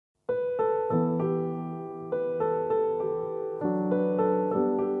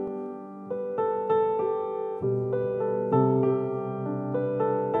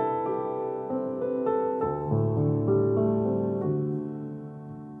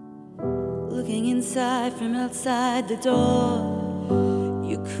Looking inside from outside the door,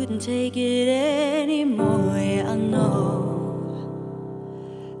 you couldn't take it anymore. Yeah, I know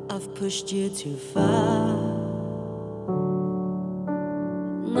I've pushed you too far.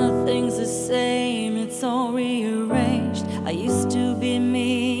 Nothing's the same, it's all rearranged. I used to be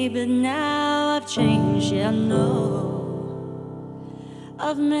me, but now I've changed. Yeah, I know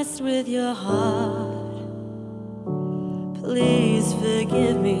I've messed with your heart. Please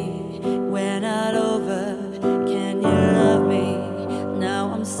forgive me, we're not over. Can you love me?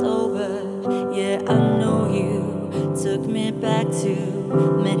 Now I'm sober. Yeah, I know you took me back too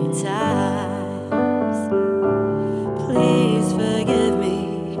many times. Please forgive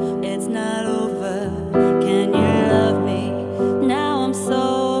me, it's not over. Can you love me? Now I'm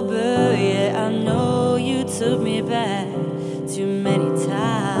sober. Yeah, I know you took me back too many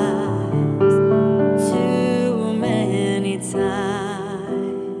times. Too many times.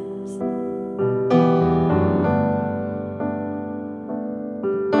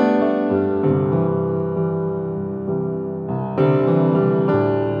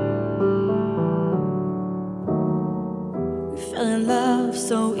 We fell in love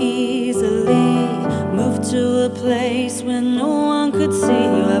so easily, moved to a place where no one could see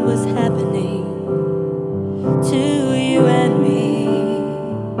what was happening to you and me.